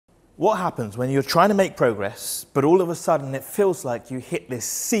What happens when you're trying to make progress, but all of a sudden it feels like you hit this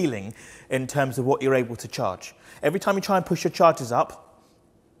ceiling in terms of what you're able to charge? Every time you try and push your charges up,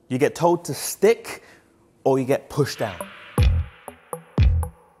 you get told to stick or you get pushed down.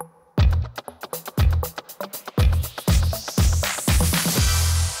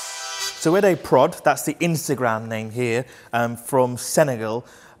 So Ede Prod, that's the Instagram name here, from Senegal,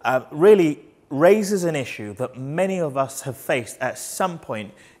 really raises an issue that many of us have faced at some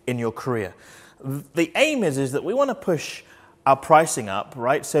point in your career. The aim is that we want to push our pricing up,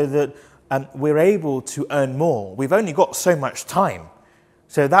 right, so that we're able to earn more. We've only got so much time.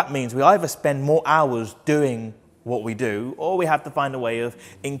 So that means we either spend more hours doing what we do, or we have to find a way of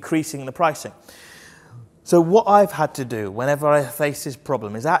increasing the pricing. So what I've had to do whenever I face this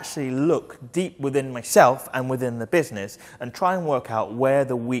problem is actually look deep within myself and within the business and try and work out where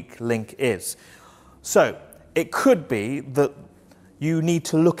the weak link is. So it could be that you need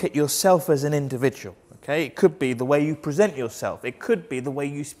to look at yourself as an individual. Okay? It could be the way you present yourself. It could be the way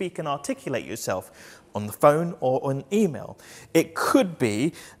you speak and articulate yourself on the phone or on email. It could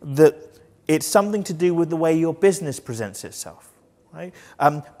be that it's something to do with the way your business presents itself. Right?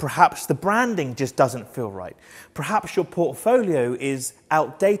 Perhaps the branding just doesn't feel right. Perhaps your portfolio is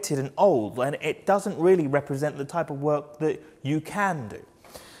outdated and old and it doesn't really represent the type of work that you can do.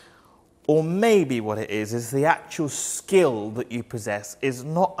 Or maybe what it is the actual skill that you possess is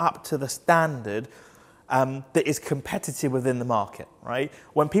not up to the standard that is competitive within the market. Right?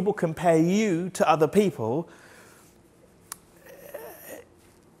 When people compare you to other people,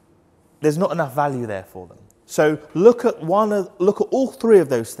 there's not enough value there for them. So look at all three of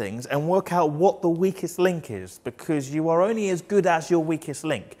those things and work out what the weakest link is, because you are only as good as your weakest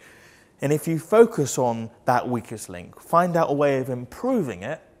link. And if you focus on that weakest link, find out a way of improving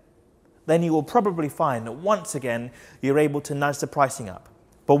it, then you will probably find that once again, you're able to nudge the pricing up.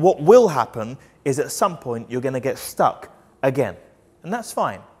 But what will happen is at some point, you're going to get stuck again. And that's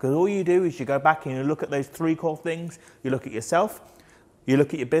fine, because all you do is you go back and you look at those three core things. You look at yourself, you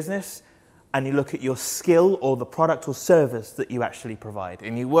look at your business, and you look at your skill or the product or service that you actually provide.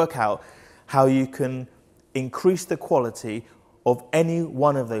 And you work out how you can increase the quality of any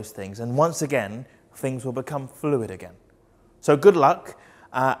one of those things. And once again, things will become fluid again. So good luck.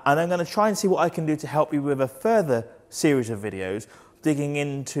 And I'm going to try and see what I can do to help you with a further series of videos digging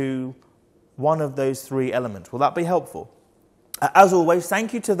into one of those three elements. Will that be helpful? As always,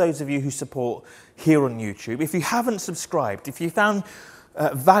 thank you to those of you who support here on YouTube. If you haven't subscribed, if you found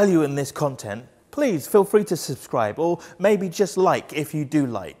value in this content, please feel free to subscribe, or maybe just like if you do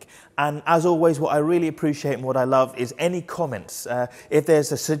like. And as always, what I really appreciate and what I love is any comments. If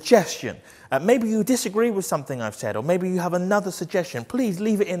there's a suggestion, maybe you disagree with something I've said, or maybe you have another suggestion, please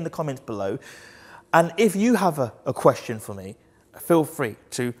leave it in the comments below. And if you have a question for me, feel free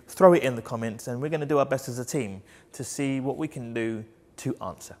to throw it in the comments, and we're going to do our best as a team to see what we can do to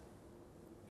answer.